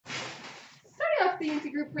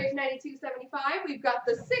CNC Group Break 9275. We've got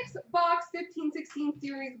the 6-box 1516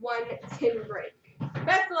 Series 1 tin break.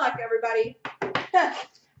 Best of luck, everybody.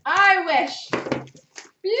 I wish.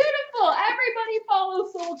 Beautiful. Everybody follow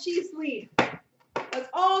Soul Chief's lead. Let's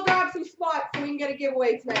all grab some spots so we can get a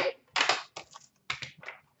giveaway tonight.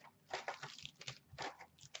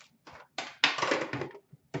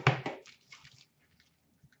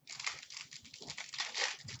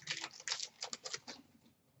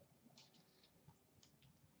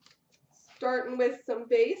 Starting with some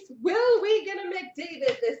base. Will we get a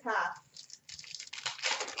McDavid this half?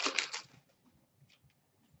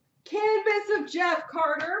 Canvas of Jeff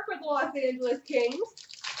Carter for the Los Angeles Kings.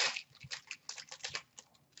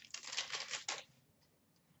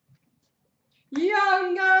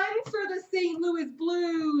 Young Guns for the St. Louis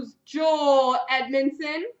Blues, Joel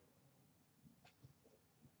Edmondson.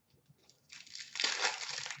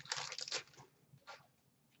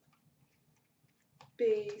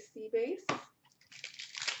 Basey base.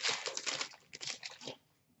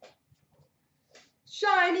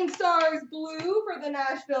 Shining Stars Blue for the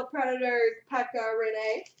Nashville Predators, Pekka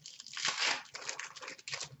Rinne.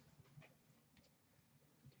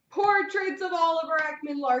 Portraits of Oliver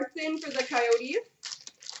Ekman-Larsson for the Coyotes.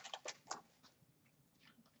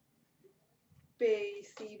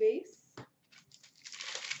 Basey base.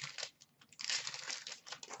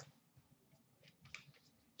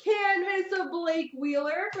 Canvas of Blake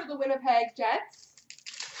Wheeler for the Winnipeg Jets.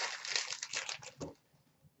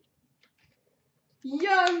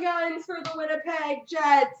 Young Guns for the Winnipeg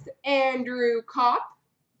Jets, Andrew Kopp.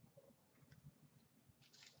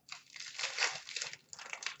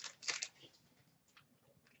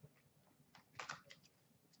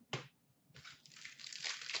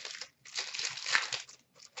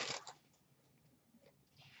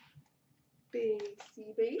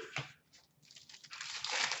 Basey base.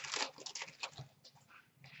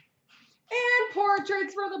 And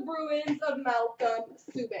portraits for the Bruins of Malcolm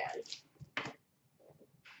Subban.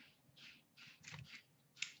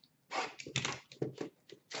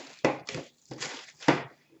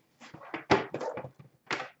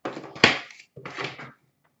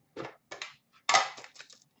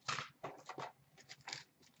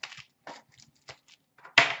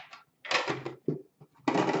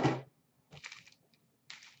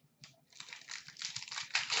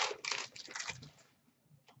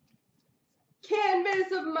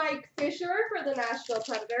 Canvas of Mike Fisher for the Nashville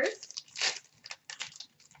Predators.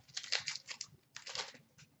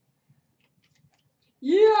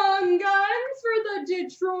 Young Guns for the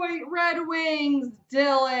Detroit Red Wings,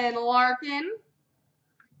 Dylan Larkin.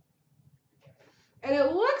 And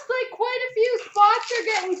it looks like quite a few spots are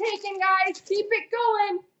getting taken, guys. Keep it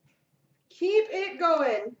going. Keep it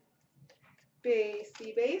going.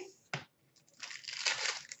 Basey base.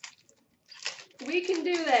 We can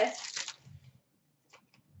do this.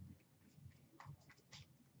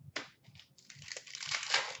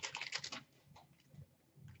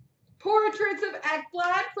 Portraits of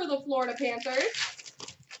Ekblad for the Florida Panthers.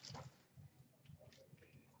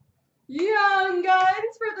 Young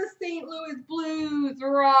Guns for the St. Louis Blues,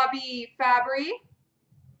 Robbie Fabry.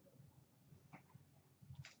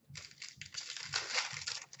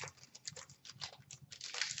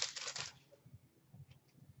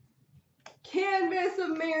 Canvas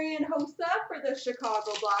of Marian Hossa for the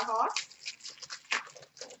Chicago Blackhawks.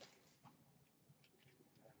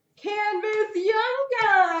 Canvas Young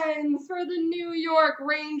Guns for the New York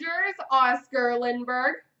Rangers, Oscar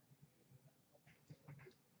Lindberg.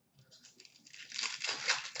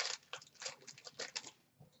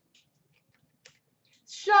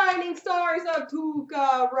 Shining Stars of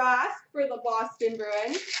Tuukka Rask for the Boston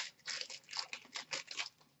Bruins.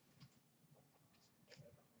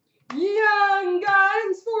 Young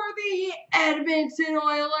Guns for the Edmonton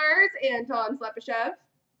Oilers, Anton Slepyshev.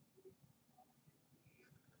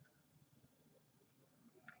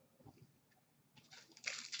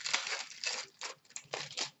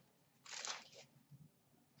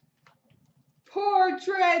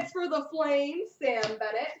 Portraits for the Flames, Sam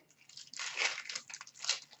Bennett.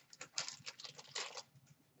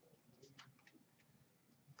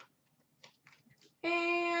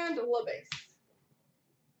 And LaBase.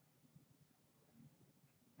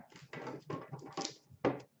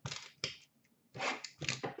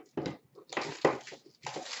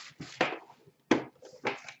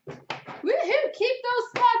 Woohoo! Keep those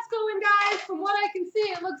spots going, guys. From what I can see,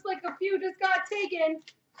 it looks like a few just got taken.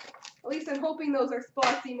 At least I'm hoping those are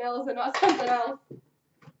spots emails and not something else.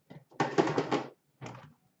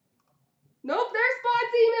 Nope, they're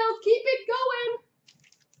spots emails. Keep it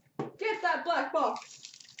going. Get that black box.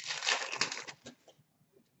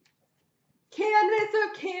 Canvas bits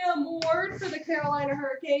of Cam Ward for the Carolina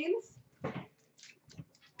Hurricanes.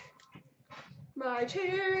 My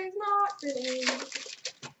chair is not fitting.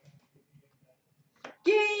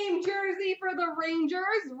 Game jersey for the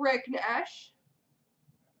Rangers, Rick Nash.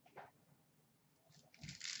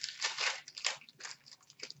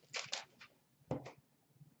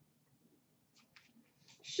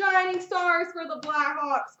 Shining Stars for the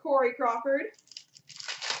Blackhawks, Corey Crawford.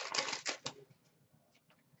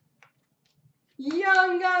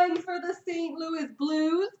 Young Guns for the St. Louis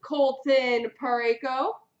Blues, Colton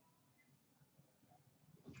Parayko.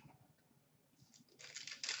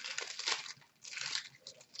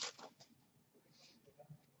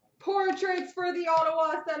 Portraits for the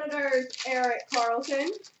Ottawa Senators, Erik Karlsson.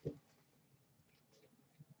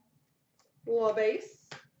 LaBase.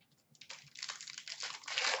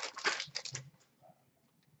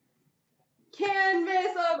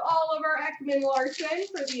 Canvas of Oliver Ekman-Larsson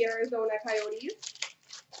for the Arizona Coyotes.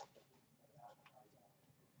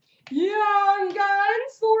 Young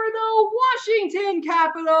Guns for the Washington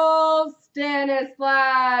Capitals,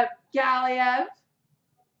 Stanislav Galiev.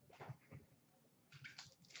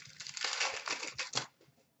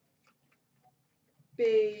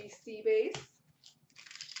 Base.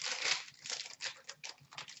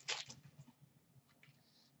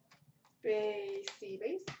 Base.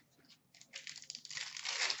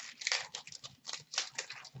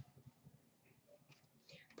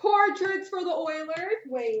 Portraits for the Oilers,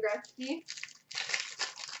 Wayne Gretzky.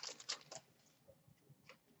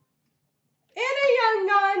 And a Young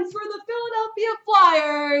Guns for the Philadelphia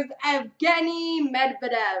Flyers, Evgeny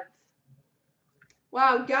Medvedev.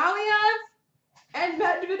 Wow, Galiev and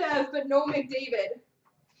Medvedev, but no McDavid.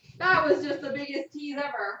 That was just the biggest tease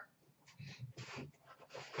ever.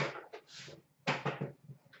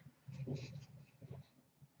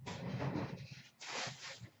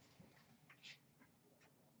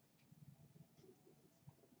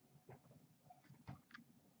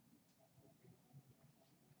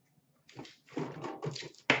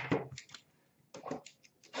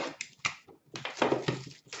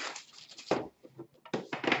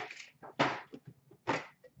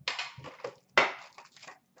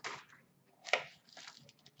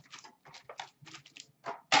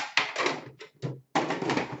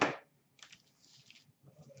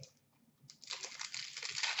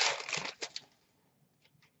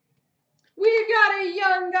 We've got a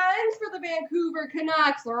Young Guns for the Vancouver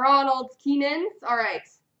Canucks, Ronald Keenan. All right.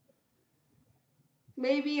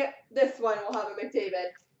 Maybe this one will have a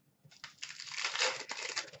McDavid.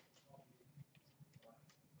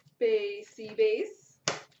 Base. Base.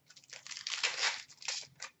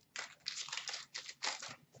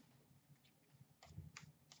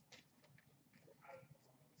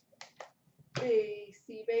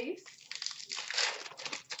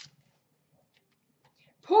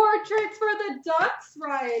 Portraits for the Ducks,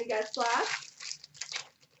 Ryan Getzlaf.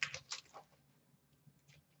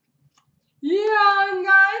 Young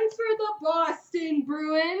Guns for the Boston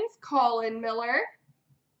Bruins, Colin Miller.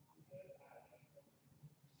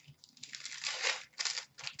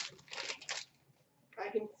 I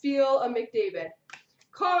can feel a McDavid.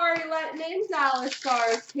 Kari Lettinen, Dallas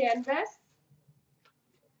Stars canvas.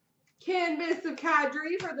 Canvas of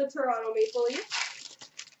Kadri for the Toronto Maple Leafs.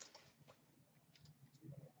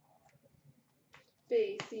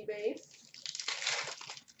 Base.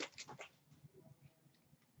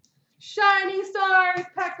 Shining Stars,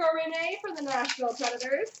 Pekka Rinne for the Nashville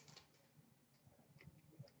Predators.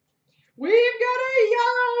 We've got a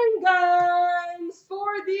Young Guns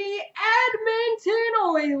for the Edmonton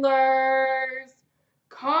Oilers,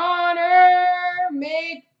 Connor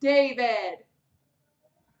McDavid.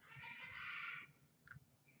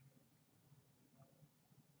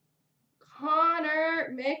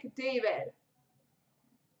 Connor McDavid.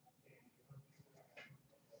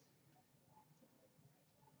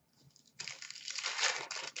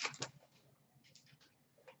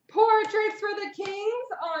 Portraits for the Kings,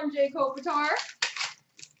 Anze Kopitar.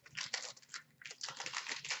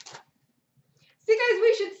 See, guys,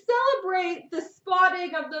 we should celebrate the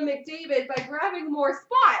spotting of the McDavid by grabbing more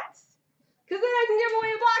spots, because then I can give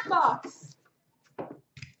away a black box.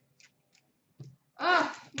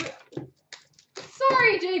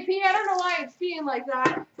 Sorry, JP, I don't know why it's being like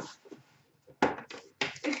that.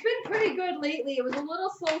 It's been pretty good lately. It was a little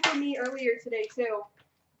slow for me earlier today, too.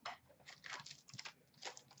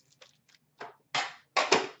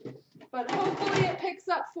 But hopefully it picks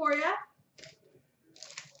up for you.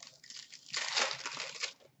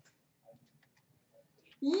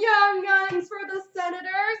 Young Guns for the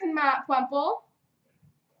Senators, Matt Puempel.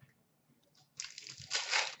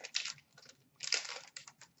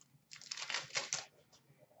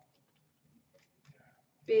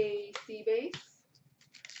 Basey base.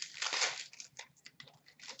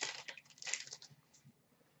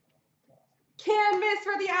 Canvas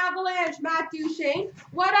for the Avalanche, Matt Duchene.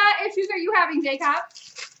 What issues are you having, Jacob?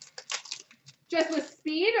 Just with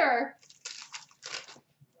speed or?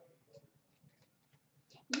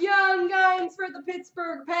 Young Guns for the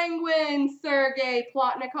Pittsburgh Penguins, Sergei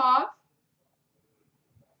Plotnikov.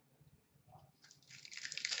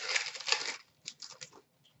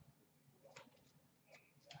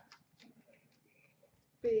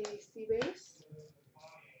 Basey base.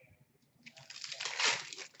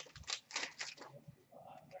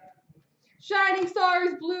 Shining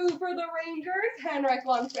Stars Blue for the Rangers, Henrik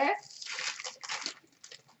Lundqvist.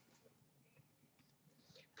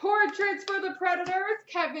 Portraits for the Predators,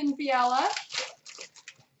 Kevin Fiala.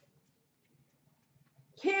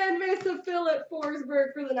 Canvas of Philip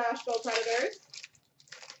Forsberg for the Nashville Predators.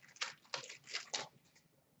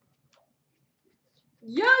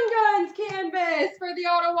 Young Guns canvas for the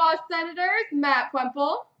Ottawa Senators, Matt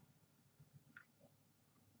Puempel.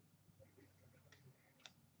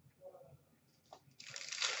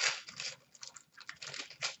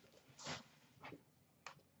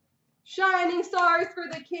 Shining Stars for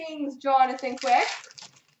the Kings, Jonathan Quick.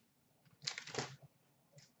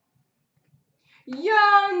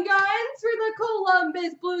 Young Guns for the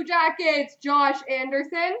Columbus Blue Jackets, Josh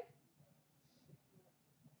Anderson.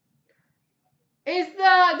 Is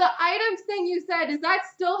the items thing you said, is that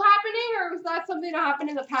still happening or was that something that happened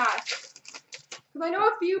in the past? Because I know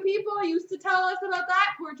a few people used to tell us about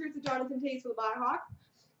that, portraits of Jonathan Toews for the Blackhawks.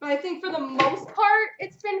 But I think for the most part,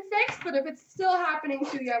 it's been fixed. But if it's still happening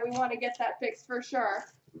to you, we want to get that fixed for sure.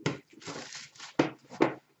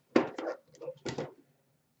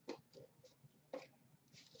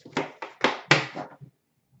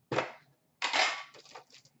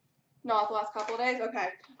 Not the last couple of days? Okay.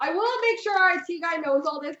 I will make sure our IT guy knows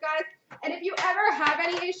all this, guys. And if you ever have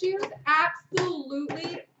any issues,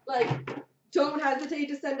 absolutely, don't hesitate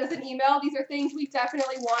to send us an email. These are things we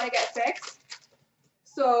definitely want to get fixed.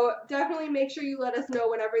 So definitely make sure you let us know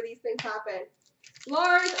whenever these things happen.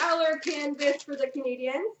 Lars Eller canvas for the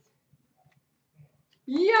Canadiens.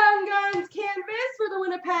 Young Guns canvas for the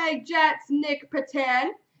Winnipeg Jets, Nick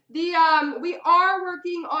Patan. We are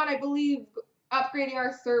working on, I believe, upgrading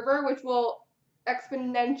our server, which will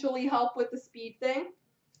exponentially help with the speed thing.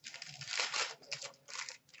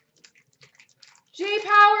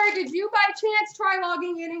 J-Power, did you by chance try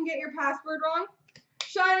logging in and get your password wrong?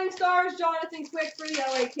 Shining Stars, Jonathan Quick for the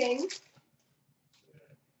LA Kings.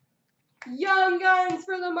 Young Guns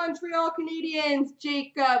for the Montreal Canadiens,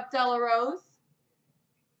 Jacob Delarose.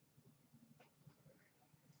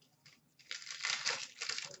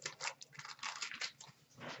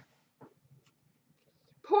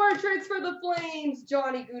 Portraits for the Flames,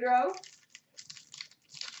 Johnny Gaudreau.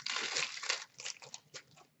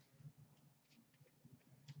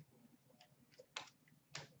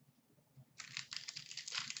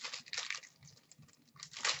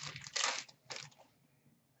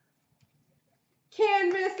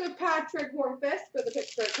 Canvas of Patrick Hornqvist for the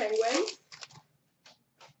Pittsburgh Penguins.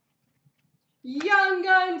 Young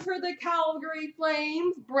Gun for the Calgary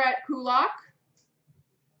Flames, Brett Kulak.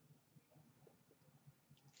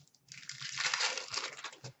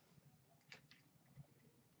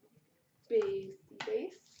 Basey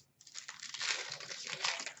base.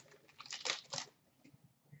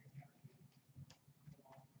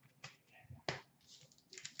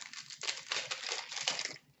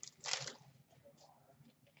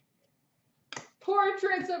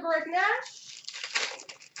 Portraits of Rick Nash.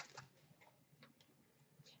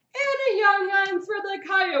 And a Young Guns for the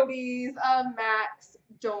Coyotes of Max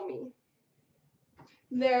Domi.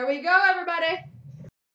 There we go, everybody.